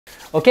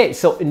Okay,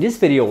 so in this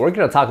video, we're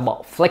gonna talk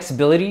about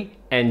flexibility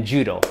and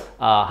judo.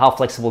 How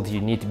flexible do you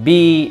need to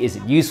be? Is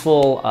it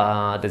useful?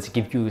 Does it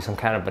give you some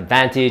kind of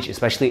advantage,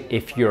 especially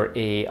if you're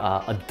a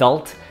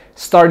adult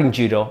starting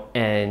judo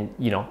and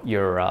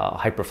you're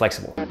hyper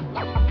flexible?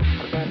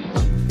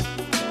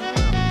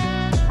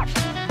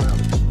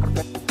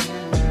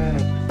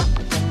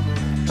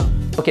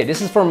 Okay,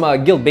 this is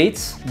from Gil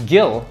Bates.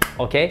 Gil,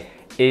 okay,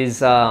 is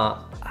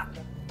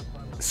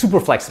super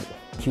flexible.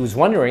 He was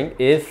wondering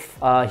if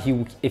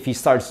he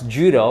starts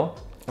judo,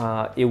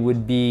 it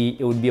would be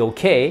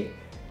okay,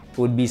 it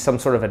would be some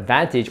sort of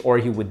advantage, or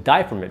he would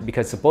die from it,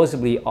 because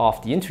supposedly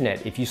off the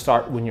internet, if you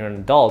start when you're an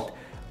adult,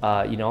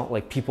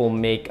 like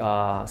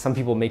some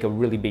people make a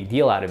really big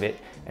deal out of it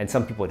and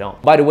some people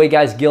don't. By the way,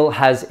 guys, Gil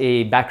has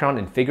a background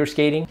in figure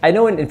skating. I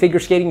know in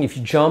figure skating, if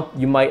you jump,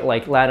 you might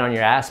like land on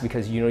your ass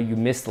because you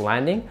missed the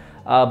landing.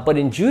 But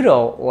in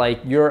judo,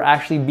 like you're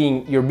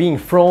being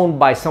thrown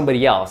by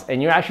somebody else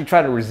and you're actually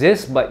trying to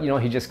resist, but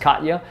he just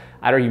caught you.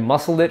 Either he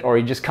muscled it or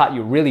he just caught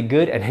you really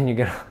good, and then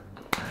you're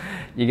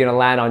gonna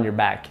land on your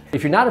back.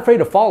 If you're not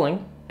afraid of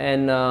falling,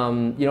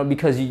 and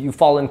because you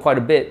fall in quite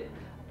a bit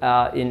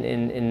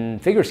in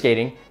figure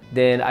skating,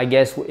 then I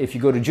guess if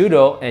you go to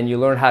judo and you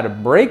learn how to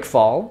break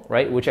fall,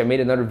 right, which I made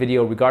another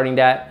video regarding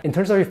that. In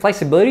terms of your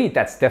flexibility,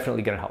 that's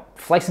definitely gonna help.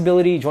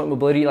 Flexibility, joint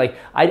mobility, like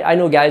I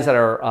know guys that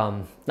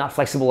are not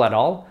flexible at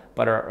all,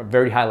 but are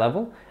very high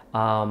level.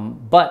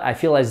 But I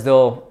feel as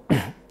though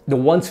the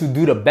ones who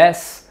do the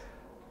best,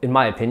 in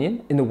my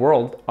opinion, in the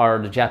world are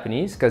the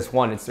Japanese, because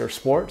one, it's their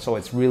sport, so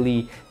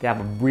they have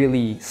a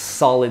really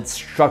solid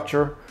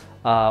structure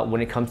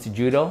when it comes to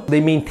judo.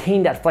 They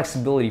maintain that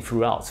flexibility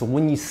throughout. So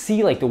when you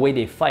see like the way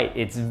they fight,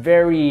 it's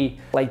very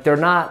like they're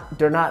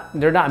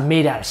not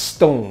made out of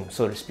stone,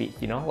 so to speak.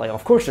 Like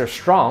of course they're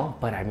strong,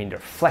 but I mean they're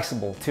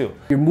flexible too.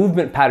 Your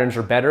movement patterns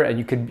are better,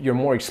 and you're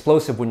more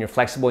explosive when you're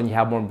flexible and you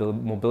have more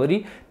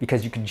mobility,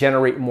 because you can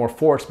generate more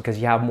force because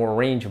you have more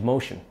range of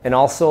motion, and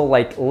also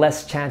like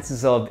less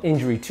chances of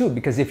injury too.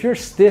 Because if you're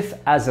stiff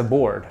as a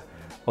board,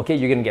 okay,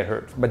 you're gonna get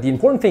hurt. But the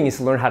important thing is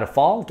to learn how to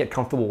fall, get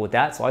comfortable with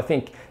that. So I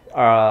think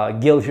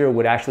Gil here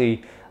would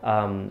actually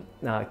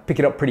pick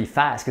it up pretty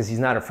fast because he's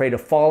not afraid of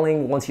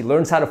falling. Once he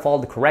learns how to fall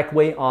the correct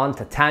way on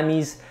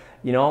tatamis,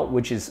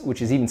 which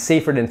is even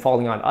safer than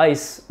falling on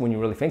ice when you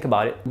really think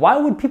about it. Why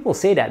would people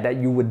say that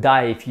you would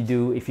die if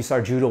you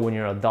start judo when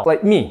you're an adult?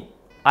 Like me,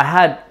 I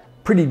had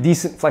pretty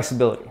decent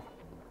flexibility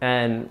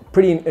and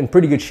in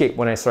pretty good shape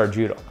when I started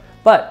judo,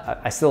 but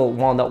I still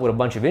wound up with a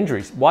bunch of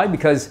injuries. Why?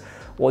 Because,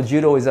 well,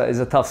 judo is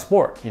a tough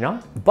sport,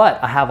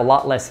 but I have a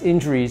lot less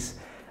injuries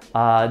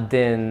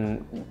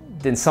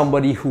than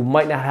somebody who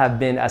might not have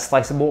been as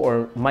flexible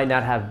or might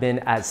not have been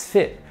as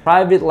fit.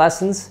 Private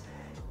lessons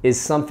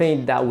is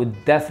something that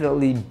would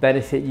definitely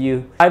benefit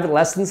you. Private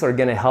lessons are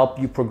gonna help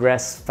you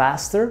progress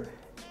faster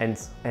and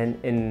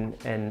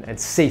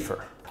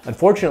safer.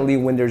 Unfortunately,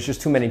 when there's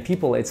just too many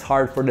people, it's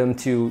hard for them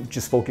to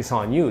just focus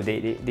on you.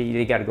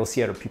 They gotta go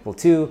see other people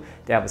too.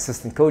 They have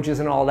assistant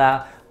coaches and all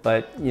that,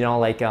 but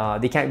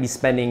they can't be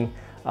spending.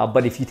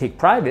 But if you take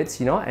privates,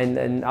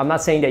 and I'm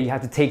not saying that you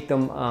have to take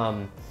them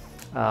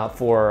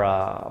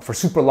for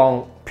super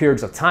long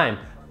periods of time,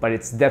 but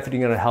it's definitely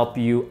gonna help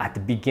you at the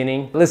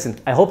beginning. Listen,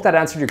 I hope that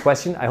answered your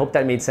question. I hope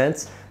that made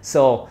sense.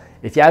 So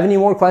if you have any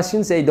more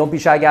questions, hey, don't be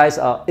shy, guys,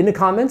 in the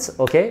comments,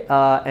 okay?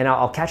 And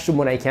I'll catch them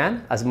when I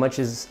can, as much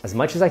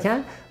as I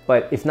can.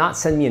 But if not,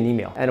 send me an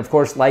email. And of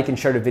course, like and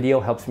share the video,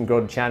 helps me grow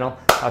the channel.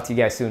 Talk to you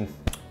guys soon.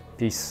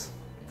 Peace.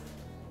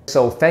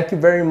 So thank you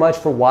very much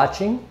for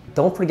watching.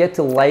 Don't forget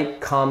to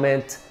like,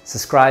 comment,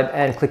 subscribe,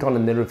 and click on the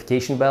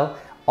notification bell.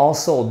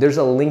 Also, there's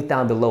a link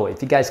down below.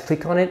 If you guys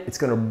click on it, it's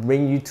gonna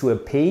bring you to a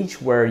page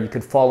where you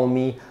could follow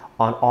me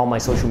on all my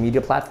social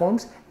media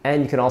platforms.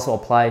 And you can also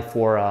apply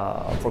for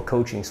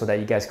coaching so that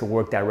you guys can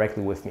work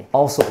directly with me.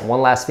 Also,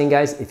 one last thing,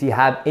 guys, if you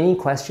have any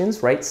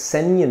questions, right,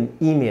 send me an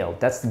email.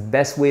 That's the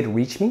best way to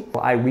reach me.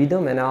 I read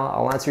them and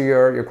I'll answer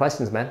your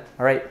questions, man.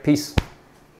 All right, peace.